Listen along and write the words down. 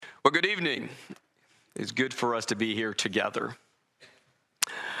Well, good evening. It's good for us to be here together.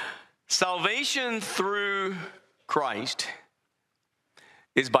 Salvation through Christ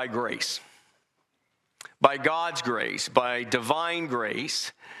is by grace, by God's grace, by divine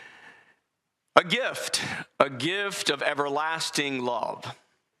grace, a gift of everlasting love.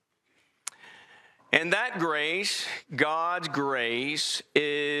 And that grace, God's grace,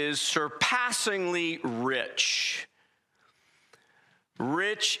 is surpassingly rich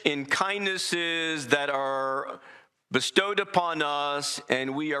in kindnesses that are bestowed upon us,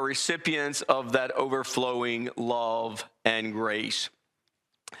 and we are recipients of that overflowing love and grace.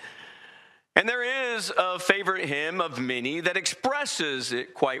 And there is a favorite hymn of many that expresses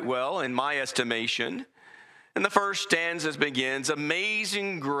it quite well, in my estimation. And the first stanza begins,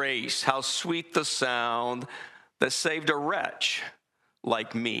 "Amazing grace, how sweet the sound that saved a wretch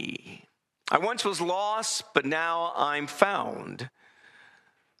like me. I once was lost, but now I'm found.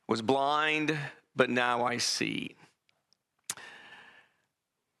 Was blind, but now I see."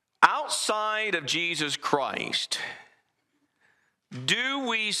 Outside of Jesus Christ, do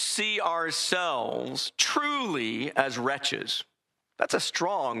we see ourselves truly as wretches? That's a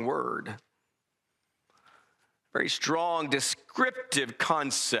strong word. Very strong, descriptive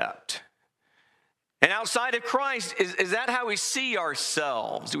concept. And outside of Christ, is that how we see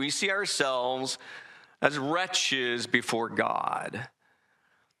ourselves? Do we see ourselves as wretches before God?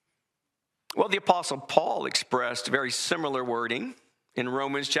 Well, the Apostle Paul expressed very similar wording in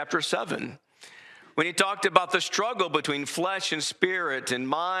Romans chapter 7, when he talked about the struggle between flesh and spirit and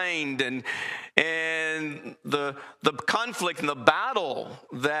mind and the conflict and the battle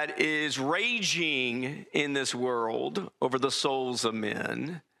that is raging in this world over the souls of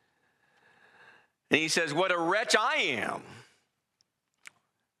men. And he says, "What a wretch I am."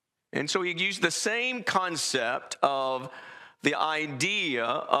 And so he used the same concept of the idea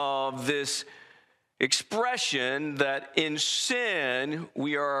of this expression that in sin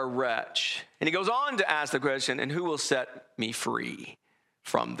we are a wretch. And he goes on to ask the question, and who will set me free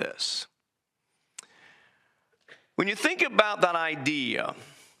from this? When you think about that idea,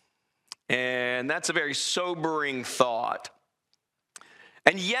 and that's a very sobering thought,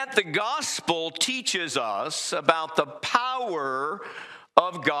 and yet the gospel teaches us about the power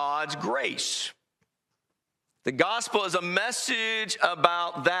of God's grace. The gospel is a message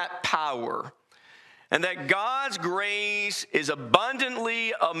about that power, and that God's grace is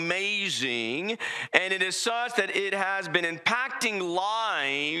abundantly amazing, and it is such that it has been impacting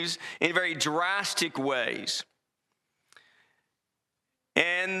lives in very drastic ways.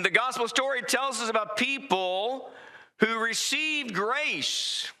 And the gospel story tells us about people who received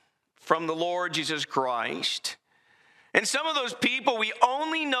grace from the Lord Jesus Christ. And some of those people, we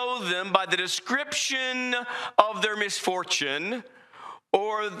only know them by the description of their misfortune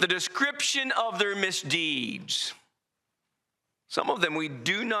or the description of their misdeeds. Some of them, we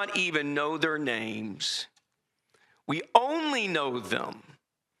do not even know their names. We only know them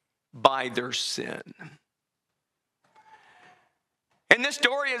by their sin. And this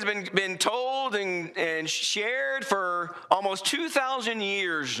story has been told and shared for almost 2,000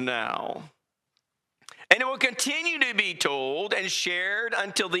 years now. And it will continue to be told and shared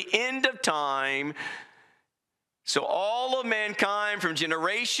until the end of time, so all of mankind from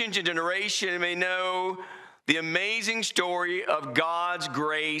generation to generation may know the amazing story of God's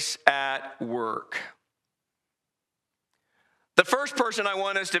grace at work. The first person I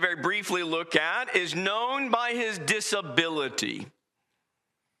want us to very briefly look at is known by his disability.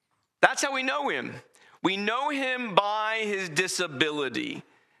 That's how we know him. We know him by his disability.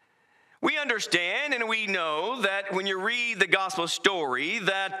 We understand and we know that when you read the gospel story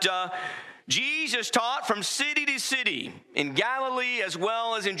that Jesus taught from city to city in Galilee as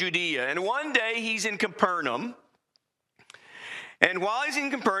well as in Judea. And one day he's in Capernaum. And while he's in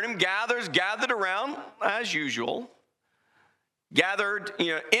Capernaum, gathered around as usual, gathered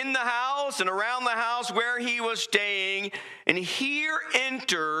in the house and around the house where he was staying. And here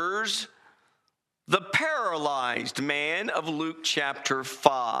enters the paralyzed man of Luke chapter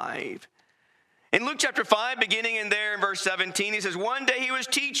 5. In Luke chapter 5, beginning in there in verse 17, he says, "One day he was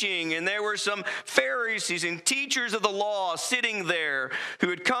teaching, and there were some Pharisees and teachers of the law sitting there who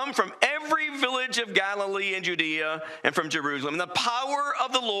had come from every village of Galilee and Judea and from Jerusalem. And the power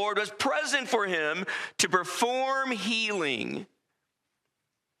of the Lord was present for him to perform healing.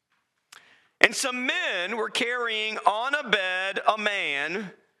 And some men were carrying on a bed a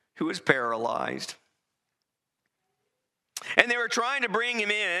man who was paralyzed. And they were trying to bring him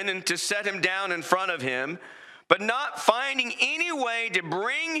in and to set him down in front of him, but not finding any way to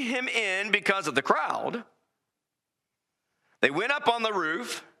bring him in because of the crowd. They went up on the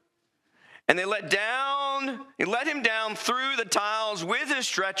roof And they let him down through the tiles with his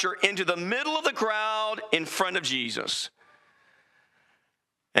stretcher into the middle of the crowd in front of Jesus.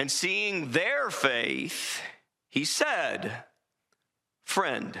 And seeing their faith, he said,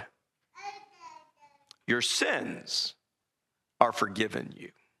 "Friend, your sins are forgiven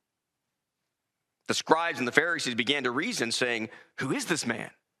you." The scribes and the Pharisees began to reason, saying, "Who is this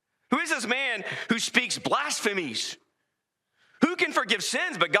man? Who is this man who speaks blasphemies? Who can forgive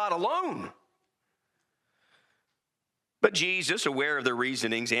sins but God alone?" But Jesus, aware of their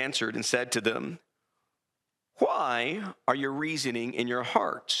reasonings, answered and said to them, "Why are you reasoning in your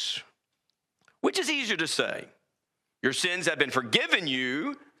hearts? Which is easier to say, 'Your sins have been forgiven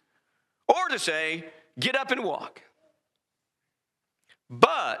you,' or to say, 'Get up and walk'?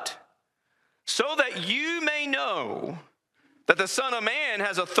 But so that you may know that the Son of Man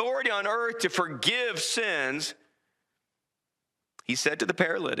has authority on earth to forgive sins," he said to the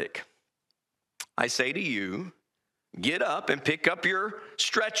paralytic, "I say to you, get up and pick up your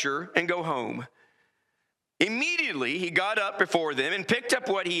stretcher and go home." Immediately he got up before them and picked up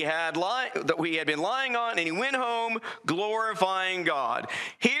what he had been lying on, and he went home glorifying God.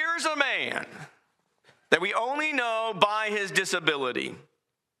 Here's a man that we only know by his disability.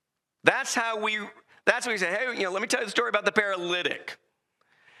 That's what we say, hey, let me tell you the story about the paralytic.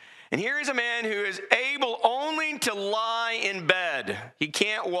 And here is a man who is able only to lie in bed. He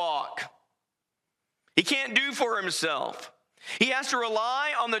can't walk. He can't do for himself. He has to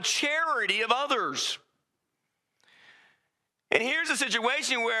rely on the charity of others. And here's a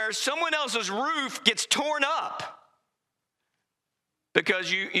situation where someone else's roof gets torn up because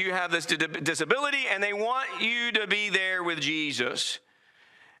you have this disability and they want you to be there with Jesus.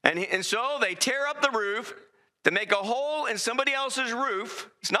 And so they tear up the roof to make a hole in somebody else's roof.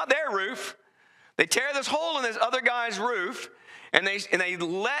 It's not their roof. They tear this hole in this other guy's roof, and they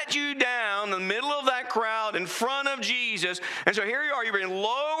let you down in the middle of that crowd in front of Jesus. And so here you are, you're being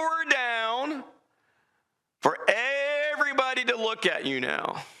lowered down for everybody to look at you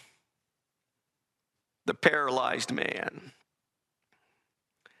now. The paralyzed man.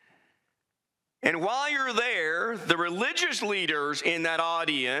 And while you're there, the religious leaders in that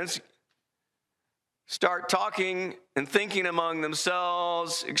audience start talking and thinking among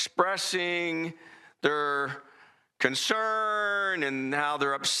themselves, expressing their concern and how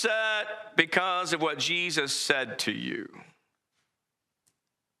they're upset because of what Jesus said to you.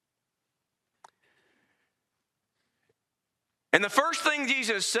 And the first thing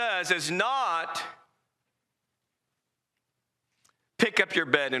Jesus says is not, "Pick up your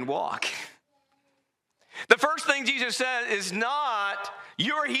bed and walk." The first thing Jesus says is not,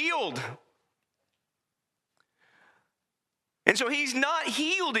 "You're healed." And so he's not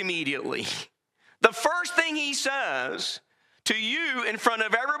healed immediately. The first thing he says to you in front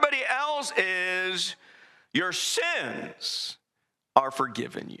of everybody else is, "Your sins are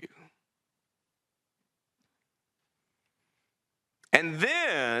forgiven you." And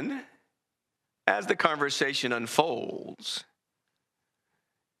then, as the conversation unfolds,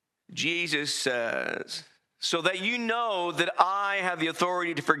 Jesus says, "So that you know that I have the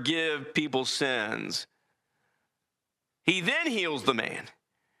authority to forgive people's sins." He then heals the man.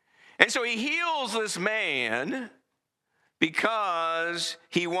 And so he heals this man because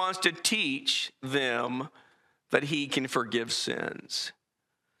he wants to teach them that he can forgive sins.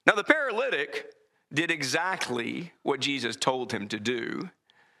 Now, the paralytic did exactly what Jesus told him to do.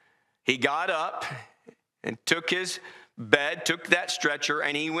 He got up and took his bed, took that stretcher,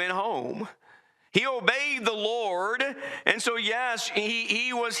 and he went home. He obeyed the Lord, and so yes,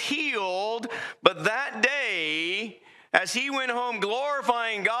 he was healed, but that day, as he went home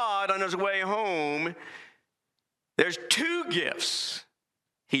glorifying God on his way home, there's two gifts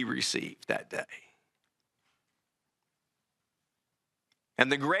he received that day.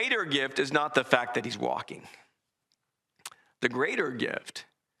 And the greater gift is not the fact that he's walking. The greater gift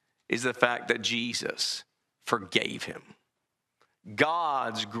is the fact that Jesus forgave him.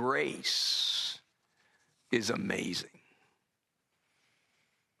 God's grace is amazing.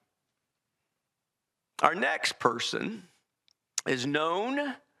 Our next person is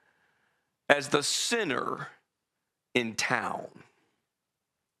known as the sinner in town.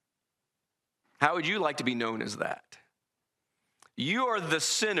 How would you like to be known as that? You are the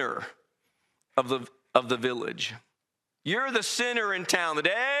sinner of the village. You're the sinner in town that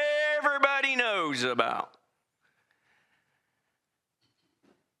everybody knows about.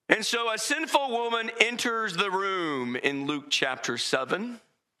 And so a sinful woman enters the room in Luke chapter 7.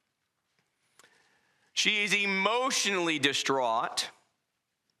 She is emotionally distraught.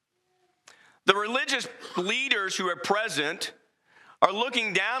 The religious leaders who are present are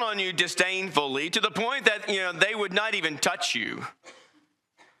looking down on you disdainfully to the point that, they would not even touch you,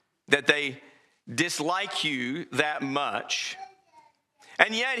 that they dislike you that much.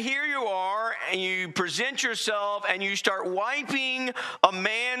 And yet here you are, and you present yourself, and you start wiping a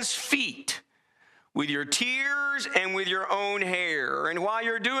man's feet with your tears and with your own hair. And while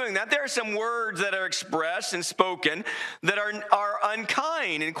you're doing that, there are some words that are expressed and spoken that are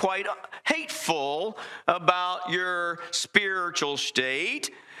unkind and quite hateful about your spiritual state.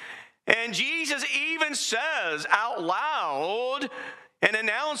 And Jesus even says out loud and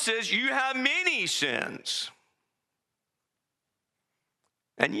announces, you have many sins.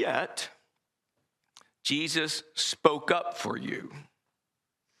 And yet, Jesus spoke up for you.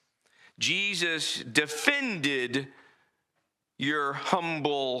 Jesus defended your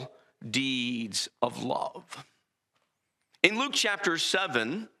humble deeds of love. In Luke chapter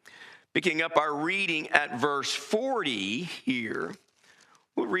 7, picking up our reading at verse 40 here,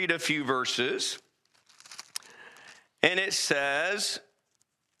 we'll read a few verses. And it says,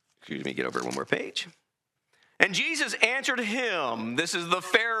 get over one more page. And Jesus answered him. This is the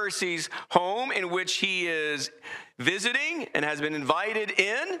Pharisee's home in which he is visiting and has been invited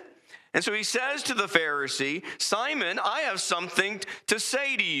in. And so he says to the Pharisee, Simon, I have something to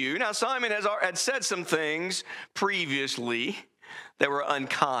say to you. Now, Simon had said some things previously that were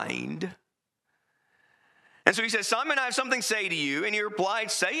unkind. And so he says, Simon, I have something to say to you. And he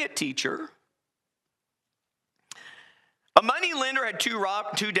replied, say it, teacher. A money lender had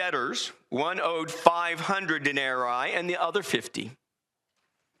two debtors. One owed 500 denarii and the other 50.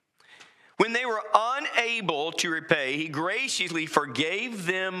 When they were unable to repay, he graciously forgave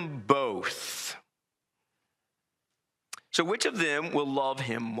them both. So which of them will love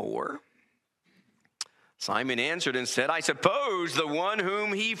him more? Simon answered and said, I suppose the one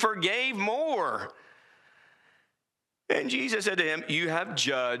whom he forgave more. And Jesus said to him, you have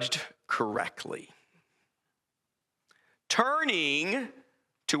judged correctly. Turning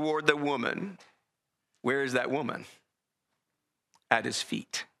toward the woman, where is that woman? At his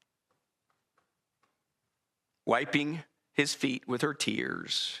feet. Wiping his feet with her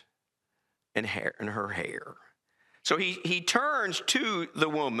tears and her hair. So he turns to the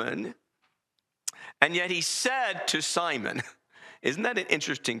woman, and yet he said to Simon, isn't that an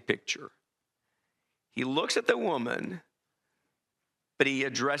interesting picture? He looks at the woman, but he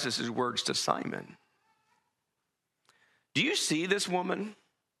addresses his words to Simon. Do you see this woman?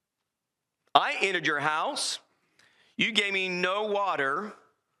 I entered your house. You gave me no water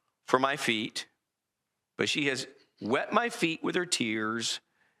for my feet, but she has wet my feet with her tears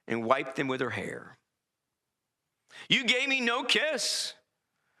and wiped them with her hair. You gave me no kiss,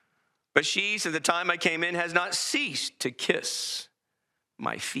 but she, since the time I came in, has not ceased to kiss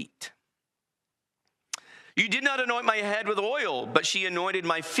my feet. You did not anoint my head with oil, but she anointed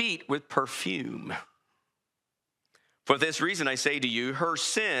my feet with perfume. For this reason I say to you, her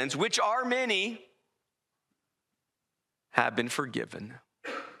sins, which are many, have been forgiven.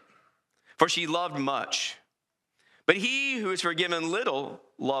 For she loved much. But he who is forgiven little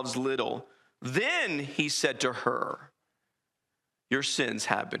loves little. Then he said to her, your sins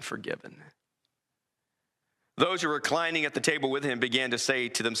have been forgiven. Those who were reclining at the table with him began to say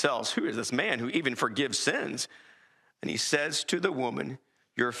to themselves, who is this man who even forgives sins? And he says to the woman,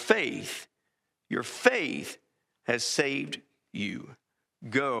 your faith has saved you.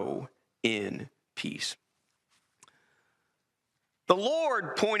 Go in peace. The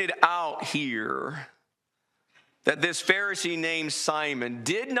Lord pointed out here that this Pharisee named Simon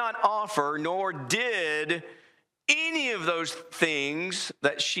did not offer, nor did any of those things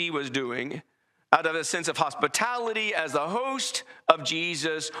that she was doing out of a sense of hospitality as the host of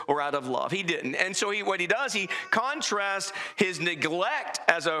Jesus or out of love. He didn't. And so what he does, he contrasts his neglect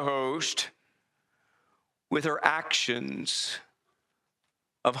as a host with her actions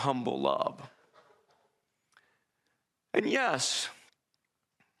of humble love. And yes,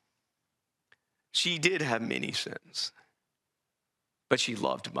 she did have many sins, but she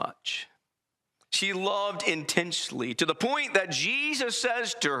loved much. She loved intensely to the point that Jesus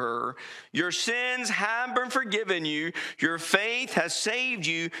says to her, your sins have been forgiven you. Your faith has saved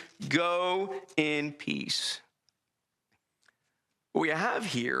you. Go in peace. What we have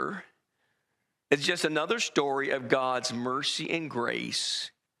here is just another story of God's mercy and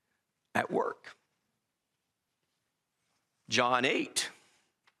grace at work. John 8,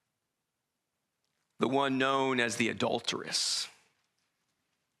 the one known as the adulteress.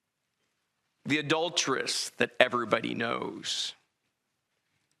 The adulteress that everybody knows.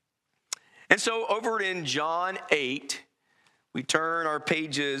 And so over in John 8, we turn our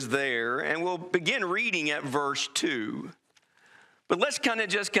pages there and we'll begin reading at verse 2. But let's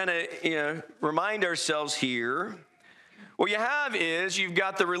just remind ourselves here. What you have is you've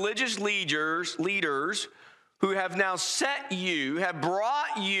got the religious leaders who have now have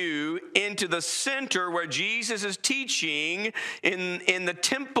brought you into the center where Jesus is teaching in the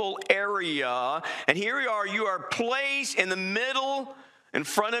temple area. And here you are placed in the middle in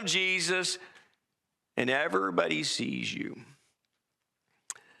front of Jesus, and everybody sees you.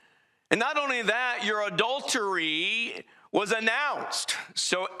 And not only that, your adultery was announced.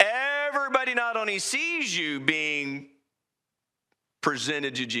 So everybody not only sees you being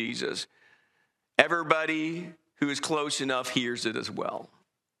presented to Jesus, everybody who is close enough hears it as well.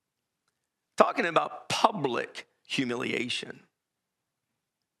 Talking about public humiliation.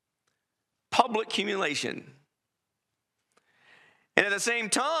 Public humiliation. And at the same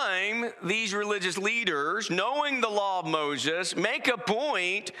time, these religious leaders, knowing the law of Moses, make a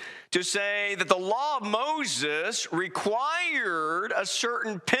point to say that the law of Moses required a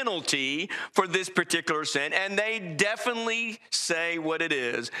certain penalty for this particular sin, and they definitely say what it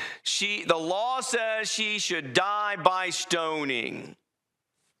is. The law says she should die by stoning.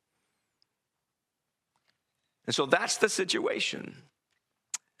 And so that's the situation.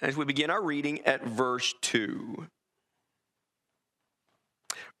 As we begin our reading at verse 2.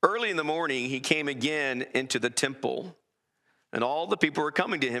 Early in the morning, he came again into the temple, and all the people were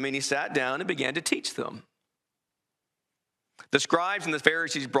coming to him, and he sat down and began to teach them. The scribes and the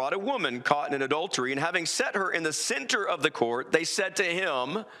Pharisees brought a woman caught in adultery, and having set her in the center of the court, they said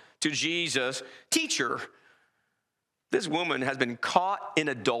to Jesus, "Teacher, this woman has been caught in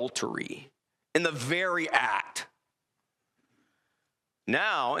adultery, in the very act.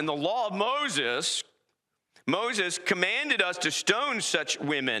 Now, in the law of Moses commanded us to stone such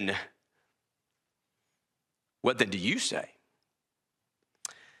women. What then do you say?"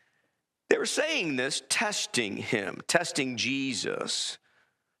 They were saying this, testing Jesus,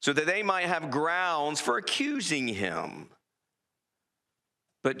 so that they might have grounds for accusing him.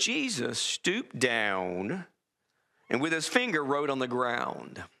 But Jesus stooped down and with his finger wrote on the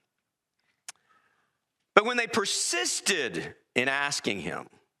ground. But when they persisted in asking him,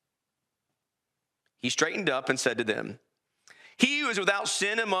 he straightened up and said to them, "He who is without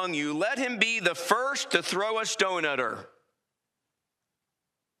sin among you, let him be the first to throw a stone at her."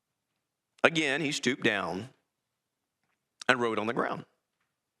 Again, he stooped down and wrote on the ground.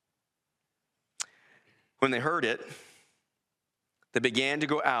 When they heard it, they began to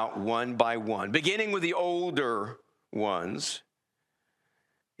go out one by one, beginning with the older ones.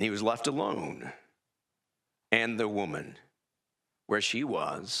 And he was left alone, and the woman, where she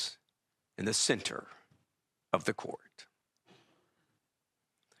was, in the center of the court.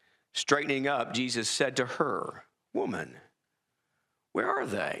 Straightening up, Jesus said to her, "Woman, where are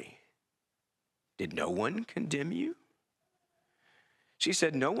they? Did no one condemn you?" She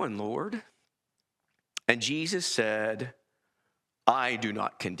said, "No one, Lord." And Jesus said, "I do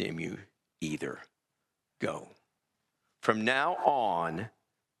not condemn you either. Go. From now on,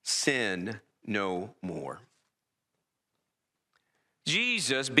 sin no more."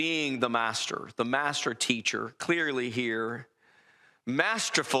 Jesus, being the master teacher, clearly here,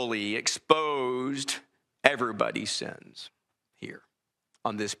 masterfully exposed everybody's sins here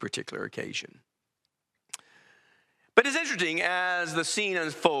on this particular occasion. But it's interesting as the scene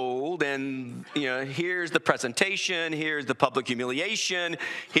unfolds, and here's the presentation, here's the public humiliation,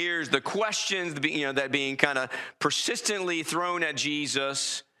 here's the questions that being kind of persistently thrown at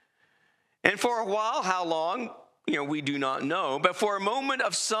Jesus. And for a while, how long? We do not know. But for a moment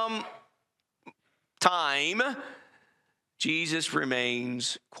of some time, Jesus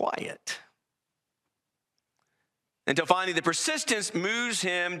remains quiet. Until finally the persistence moves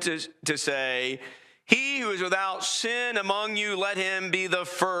him to say, "He who is without sin among you, let him be the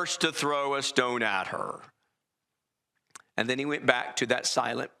first to throw a stone at her." And then he went back to that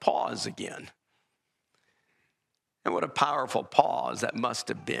silent pause again. And what a powerful pause that must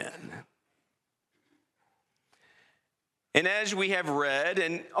have been. And as we have read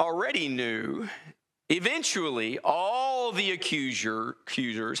and already knew, eventually all the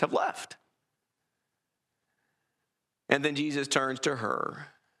accusers have left. And then Jesus turns to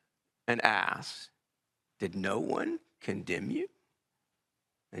her and asks, "Did no one condemn you?"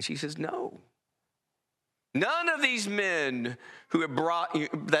 And she says, "No. None of these men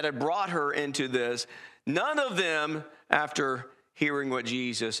that had brought her into this, none of them, after hearing what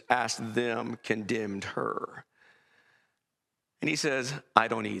Jesus asked them, condemned her." And he says, "I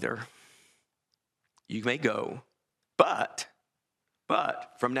don't either. You may go, but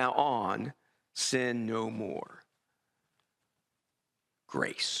from now on, sin no more."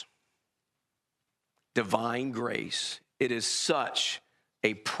 Grace. Divine grace it is such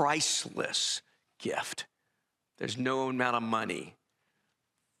a priceless gift. There's no amount of money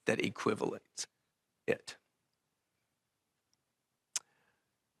that equivalates it.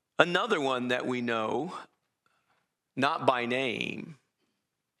 Another one that we know, not by name,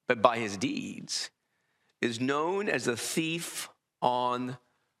 but by his deeds, is known as the thief on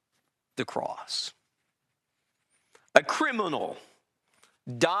the cross. A criminal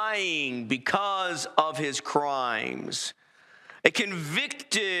dying because of his crimes. A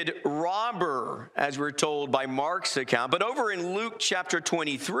convicted robber, as we're told by Mark's account. But over in Luke chapter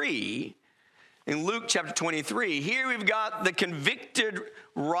 23, here we've got the convicted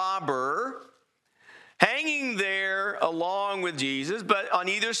robber hanging there along with Jesus, but on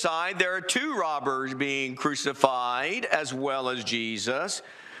either side there are two robbers being crucified as well as Jesus.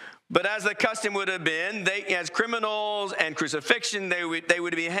 But as the custom would have been, they, as criminals and crucifixion, they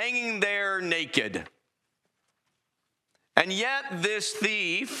would be hanging there naked. And yet this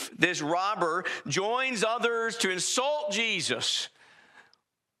thief, this robber, joins others to insult Jesus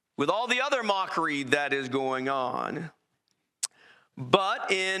with all the other mockery that is going on. But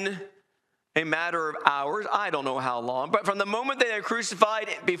in a matter of hours, I don't know how long, but from the moment they are crucified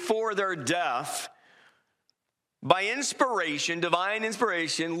before their death, by inspiration, divine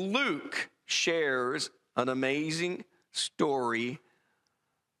inspiration, Luke shares an amazing story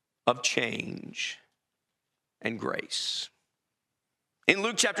of change and grace. In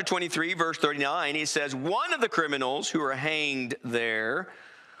Luke chapter 23, verse 39, he says, one of the criminals who were hanged there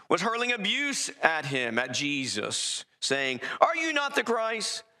was hurling abuse at him, at Jesus, saying, "Are you not the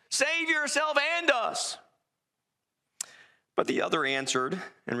Christ? Save yourself and us." But the other answered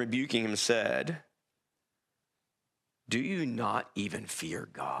and rebuking him said, "Do you not even fear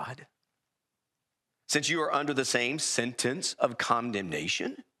God, since you are under the same sentence of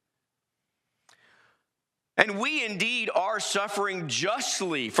condemnation? And we indeed are suffering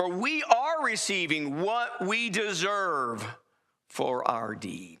justly, for we are receiving what we deserve for our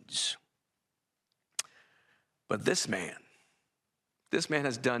deeds. But this man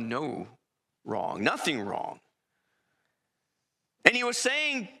has done no wrong, nothing wrong." And he was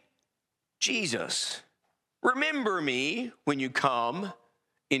saying, "Jesus, remember me when you come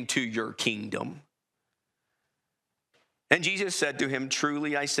into your kingdom." And Jesus said to him,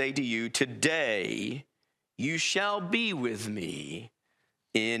 "Truly I say to you, today you shall be with me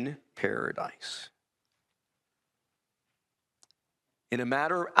in paradise." In a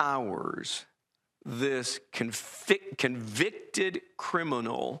matter of hours, this convicted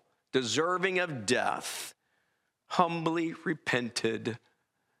criminal, deserving of death, humbly repented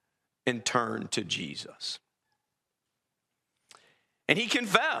and turned to Jesus. And he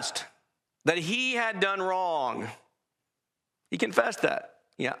confessed that he had done wrong. He confessed that.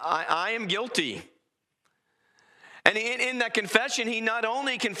 Yeah, I am guilty. And in that confession, he not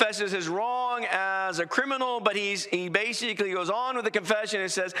only confesses his wrong as a criminal, but he basically goes on with the confession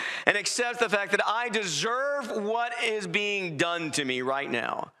and says, and accepts the fact that I deserve what is being done to me right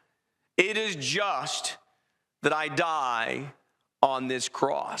now. It is just that I die on this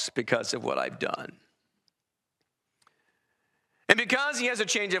cross because of what I've done. And because he has a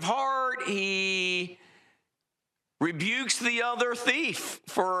change of heart, he rebukes the other thief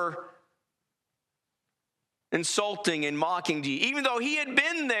for insulting and mocking Jesus, even though he had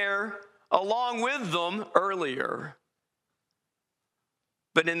been there along with them earlier.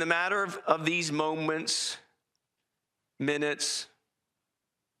 But in the matter of these moments, minutes,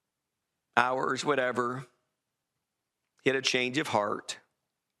 hours, whatever, he had a change of heart.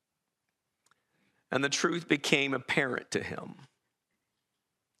 And the truth became apparent to him.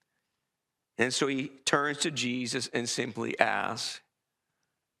 And so he turns to Jesus and simply asks,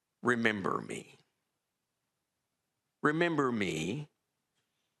 "Remember me. Remember me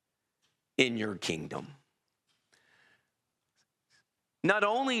in your kingdom." Not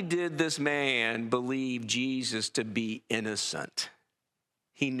only did this man believe Jesus to be innocent,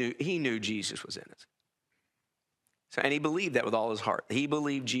 he knew Jesus was innocent. And he believed that with all his heart. He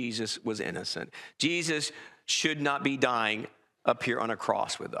believed Jesus was innocent. Jesus should not be dying up here on a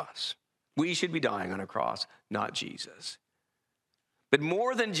cross with us. We should be dying on a cross, not Jesus. But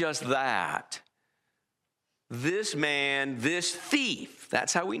more than just that, this man, this thief,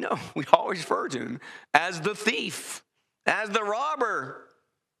 that's how we know. We always refer to him as the thief, as the robber.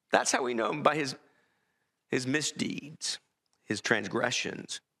 That's how we know him, by his misdeeds, his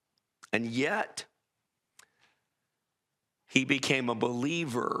transgressions. And yet, he became a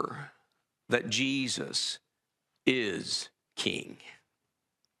believer that Jesus is king.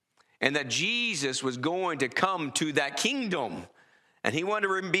 And that Jesus was going to come to that kingdom And he wanted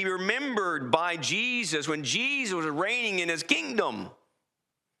to be remembered by Jesus when Jesus was reigning in his kingdom.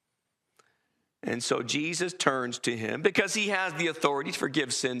 And so Jesus turns to him because he has the authority to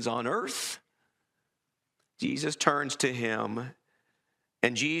forgive sins on earth. Jesus turns to him,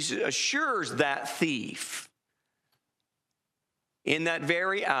 and Jesus assures that thief in that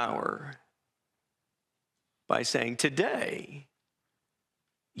very hour by saying, today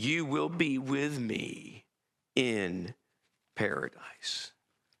you will be with me in paradise.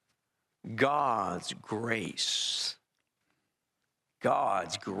 God's grace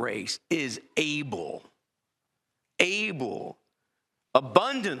is able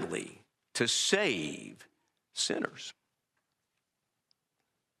abundantly to save sinners.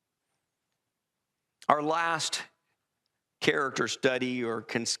 Our last character study or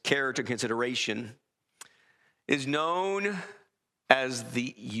character consideration is known as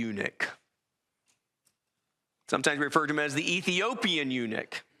the eunuch. Sometimes we refer to him as the Ethiopian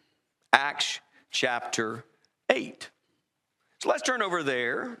eunuch. Acts chapter 8. So let's turn over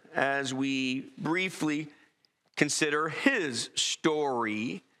there as we briefly consider his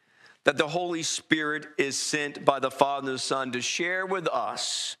story that the Holy Spirit is sent by the Father and the Son to share with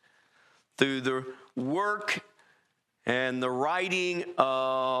us through the work and the writing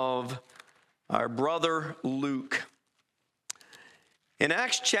of our brother Luke. In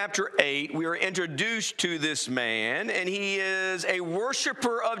Acts chapter 8, we are introduced to this man, and he is a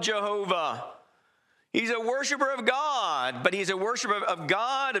worshiper of Jehovah. He's a worshiper of God, but he's a worshiper of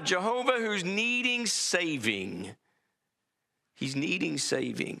God, of Jehovah, who's needing saving. He's needing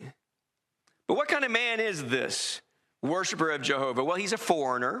saving. But what kind of man is this worshiper of Jehovah? Well, he's a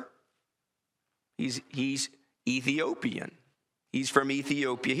foreigner. He's Ethiopian. He's from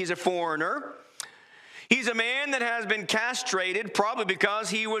Ethiopia. He's a foreigner. He's a man that has been castrated, probably because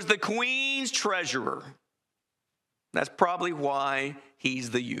he was the queen's treasurer. That's probably why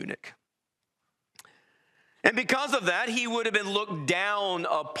he's the eunuch. And because of that, he would have been looked down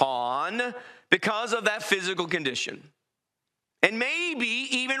upon because of that physical condition. And maybe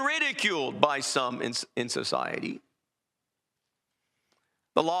even ridiculed by some in society.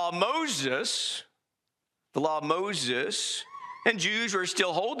 The law of Moses, and Jews were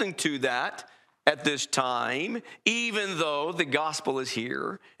still holding to that at this time, even though the gospel is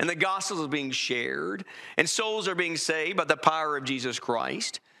here, and the gospel is being shared, and souls are being saved by the power of Jesus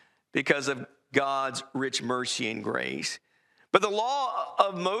Christ because of God's rich mercy and grace. But the law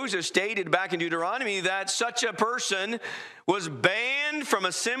of Moses stated back in Deuteronomy that such a person was banned from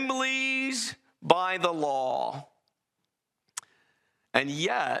assemblies by the law. And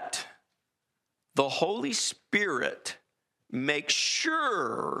yet, the Holy Spirit makes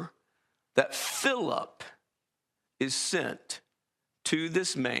sure that Philip is sent to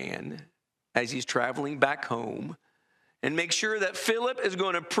this man as he's traveling back home, and make sure that Philip is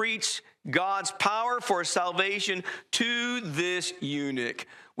going to preach God's power for salvation to this eunuch.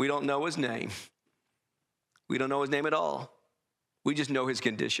 We don't know his name. We don't know his name at all. We just know his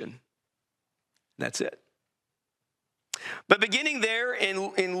condition. That's it. But beginning there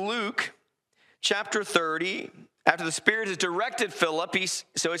in Luke chapter 30, after the Spirit has directed Philip,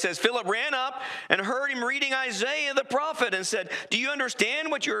 so it says, Philip ran up and heard him reading Isaiah the prophet and said, do you understand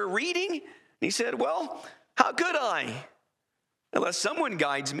what you're reading? And he said, well, how could I, unless someone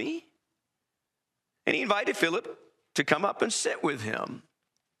guides me? And he invited Philip to come up and sit with him.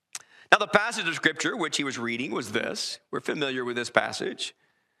 Now, the passage of Scripture which he was reading was this. We're familiar with this passage.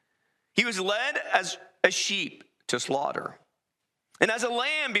 He was led as a sheep to slaughter, and as a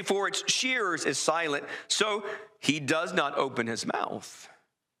lamb before its shearers is silent, so he does not open his mouth.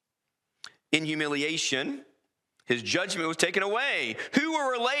 In humiliation, his judgment was taken away. Who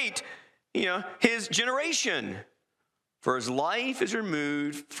will relate, his generation? For his life is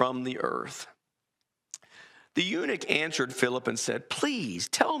removed from the earth. The eunuch answered Philip and said, please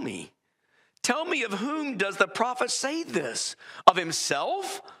tell me of whom does the prophet say this? Of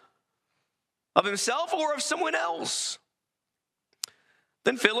himself? Of himself or of someone else?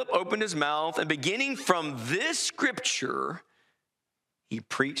 Then Philip opened his mouth, and beginning from this scripture, he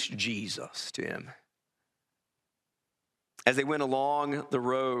preached Jesus to him. As they went along the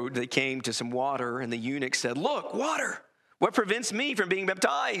road, they came to some water, and the eunuch said, look, water, what prevents me from being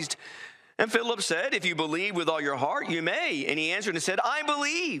baptized? And Philip said, if you believe with all your heart, you may. And he answered and said, I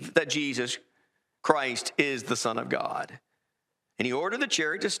believe that Jesus Christ is the Son of God. And he ordered the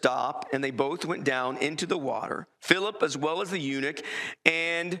chariot to stop, and they both went down into the water, Philip as well as the eunuch,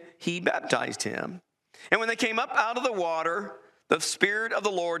 and he baptized him. And when they came up out of the water, the Spirit of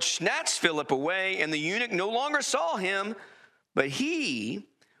the Lord snatched Philip away, and the eunuch no longer saw him, but he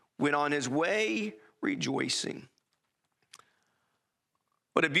went on his way rejoicing.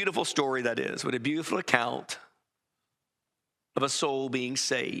 What a beautiful story that is. What a beautiful account of a soul being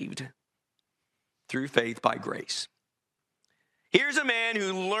saved through faith by grace. Here's a man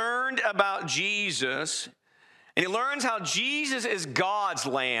who learned about Jesus, and he learns how Jesus is God's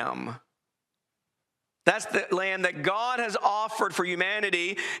lamb. That's the lamb that God has offered for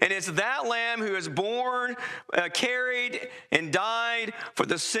humanity, and it's that lamb who is born, carried, and died for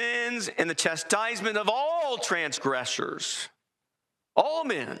the sins and the chastisement of all transgressors, all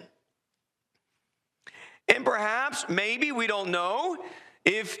men. And perhaps, maybe, we don't know,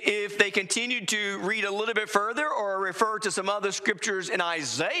 if they continue to read a little bit further or refer to some other scriptures in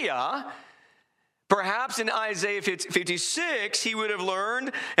Isaiah, perhaps in Isaiah 56, he would have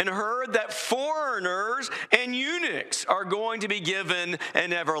learned and heard that foreigners and eunuchs are going to be given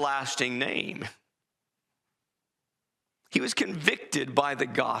an everlasting name. He was convicted by the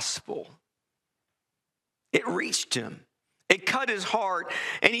gospel. It reached him. It cut his heart,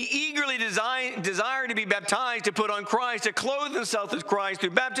 and he eagerly desired to be baptized, to put on Christ, to clothe himself with Christ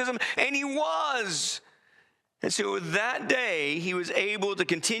through baptism, and he was. And so that day, he was able to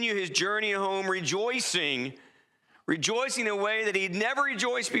continue his journey home rejoicing in a way that he'd never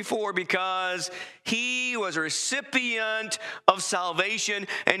rejoiced before, because he was a recipient of salvation,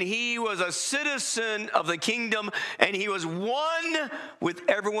 and he was a citizen of the kingdom, and he was one with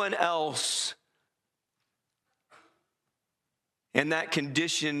everyone else. And that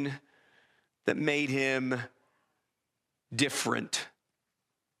condition that made him different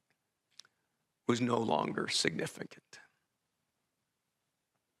was no longer significant.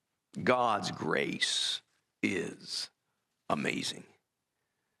 God's grace is amazing.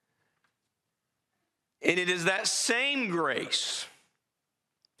 And it is that same grace.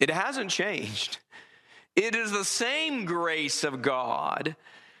 It hasn't changed. It is the same grace of God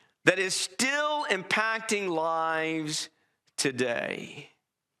that is still impacting lives today.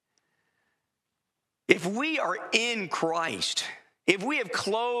 If we are in Christ, if we have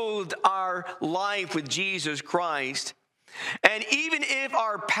clothed our life with Jesus Christ, and even if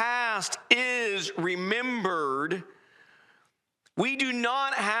our past is remembered, we do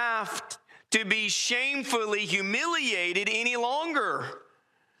not have to be shamefully humiliated any longer,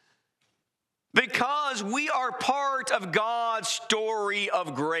 because we are part of God's story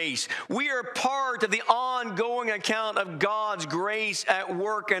of grace. We are part of the ongoing account of God's grace at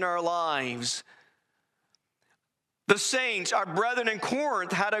work in our lives. The saints, our brethren in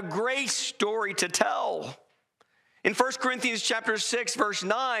Corinth, had a grace story to tell. In 1 Corinthians chapter 6, verse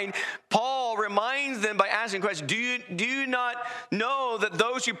 9, Paul reminds them by asking questions, do you not know that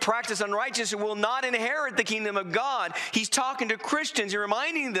those who practice unrighteousness will not inherit the kingdom of God? He's talking to Christians and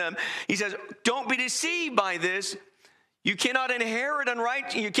reminding them. He says, don't be deceived by this. You cannot inherit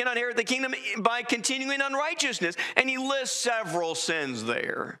the kingdom by continuing in unrighteousness. And he lists several sins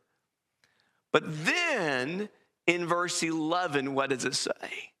there. But then in verse 11, what does it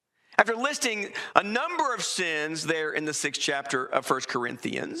say? After listing a number of sins there in the 6th chapter of 1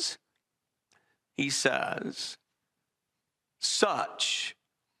 Corinthians, he says, such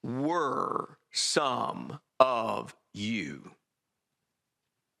were some of you.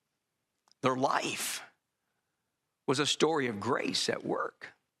 Their life was a story of grace at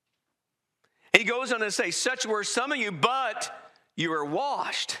work. And he goes on to say, such were some of you, but you are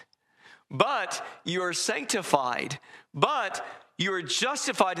washed, but you are sanctified, but you are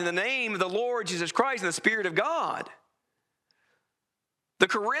justified in the name of the Lord Jesus Christ and the Spirit of God. The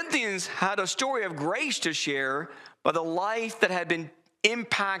Corinthians had a story of grace to share by the life that had been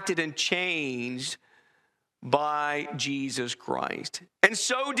impacted and changed by Jesus Christ. And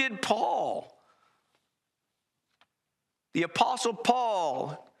so did Paul. The Apostle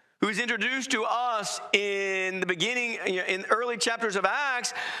Paul, who is introduced to us in the beginning, in early chapters of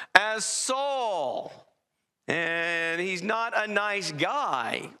Acts, as Saul. And he's not a nice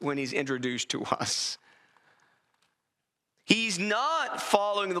guy when he's introduced to us. He's not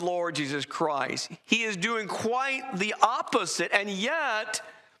following the Lord Jesus Christ. He is doing quite the opposite. And yet,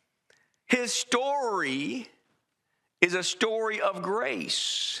 his story is a story of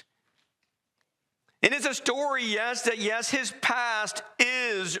grace. And it's a story, yes, his past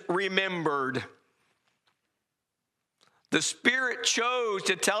is remembered. The Spirit chose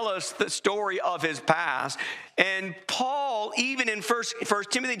to tell us the story of his past. And Paul, even in 1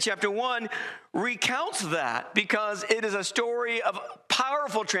 Timothy chapter 1, recounts that, because it is a story of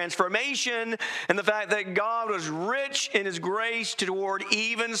powerful transformation and the fact that God was rich in his grace toward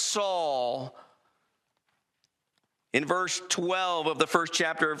even Saul. In verse 12 of the first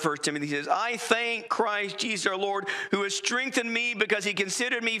chapter of 1 Timothy, he says, I thank Christ Jesus our Lord, who has strengthened me because he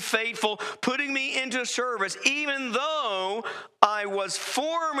considered me faithful, putting me into service, even though I was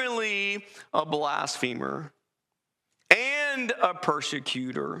formerly a blasphemer and a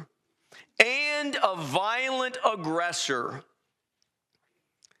persecutor and a violent aggressor.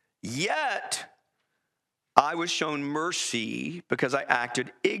 Yet I was shown mercy because I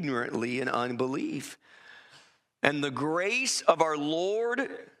acted ignorantly in unbelief. And the grace of our Lord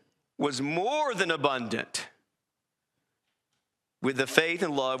was more than abundant with the faith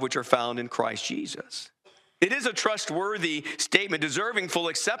and love which are found in Christ Jesus. It is a trustworthy statement, deserving full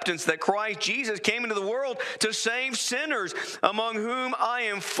acceptance, that Christ Jesus came into the world to save sinners, among whom I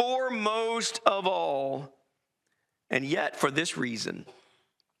am foremost of all. And yet, for this reason,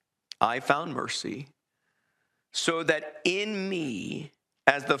 I found mercy, so that in me,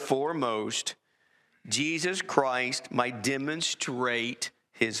 as the foremost, Jesus Christ might demonstrate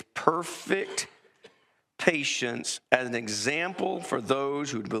his perfect patience as an example for those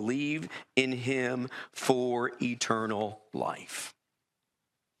who believe in him for eternal life.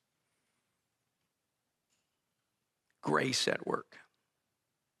 Grace at work.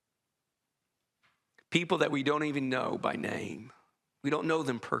 People that we don't even know by name. We don't know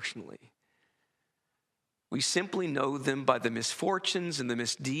them personally. We simply know them by the misfortunes and the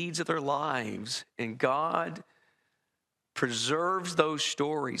misdeeds of their lives. And God preserves those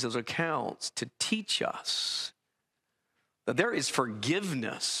stories, those accounts, to teach us that there is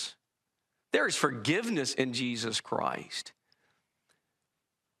forgiveness. There is forgiveness in Jesus Christ.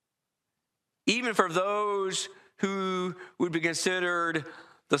 Even for those who would be considered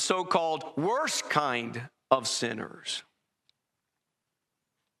the so-called worst kind of sinners.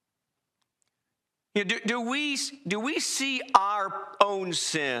 You know, do we see our own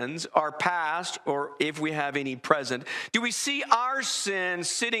sins, our past, or if we have any present, do we see our sins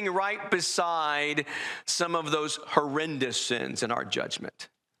sitting right beside some of those horrendous sins in our judgment?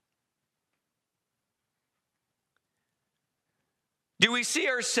 Do we see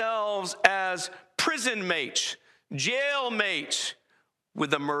ourselves as prison mates, jail mates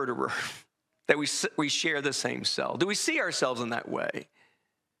with the murderer, that we share the same cell? Do we see ourselves in that way?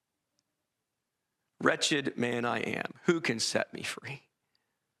 Wretched man I am, who can set me free?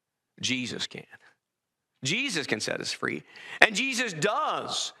 Jesus can. Jesus can set us free. And Jesus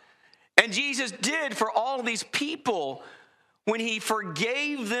does. And Jesus did for all of these people when he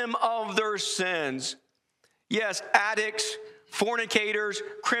forgave them of their sins. Yes, addicts, fornicators,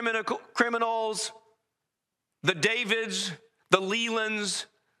 criminals, the Davids, the Lelands,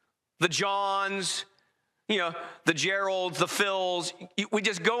 the Johns, the Geralds, the Phils. We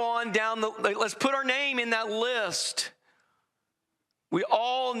just go on down let's put our name in that list. We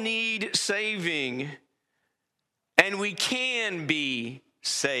all need saving, and we can be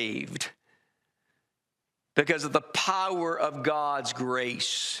saved because of the power of God's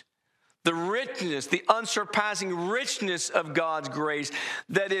grace. The richness, the unsurpassing richness of God's grace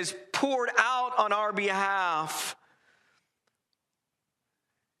that is poured out on our behalf.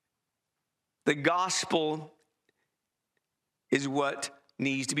 The gospel is what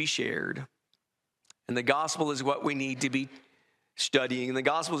needs to be shared. And the gospel is what we need to be studying. And the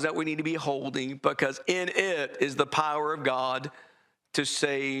gospel is that we need to be holding, because in it is the power of God to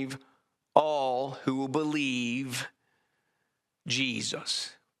save all who will believe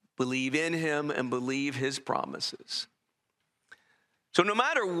Jesus. Believe in him and believe his promises. So no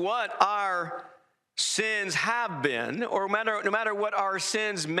matter what our sins have been, or no matter what our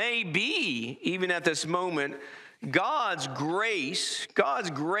sins may be, even at this moment, God's grace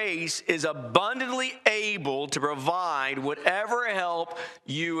is abundantly able to provide whatever help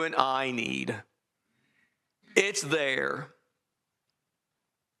you and I need. It's there.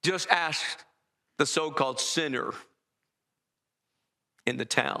 Just ask the so-called sinner in the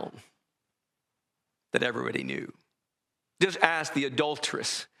town that everybody knew. Just ask the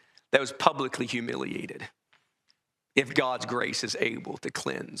adulteress that was publicly humiliated if God's grace is able to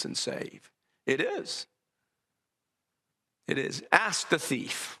cleanse and save. It is. It is. Ask the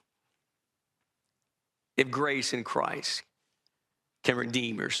thief if grace in Christ can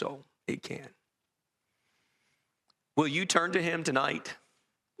redeem your soul. It can. Will you turn to him tonight?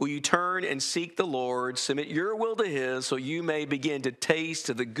 Will you turn and seek the Lord, submit your will to his, so you may begin to taste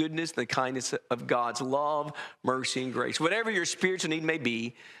of the goodness and the kindness of God's love, mercy, and grace? Whatever your spiritual need may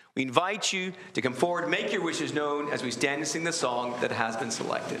be, we invite you to come forward, make your wishes known as we stand and sing the song that has been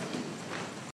selected.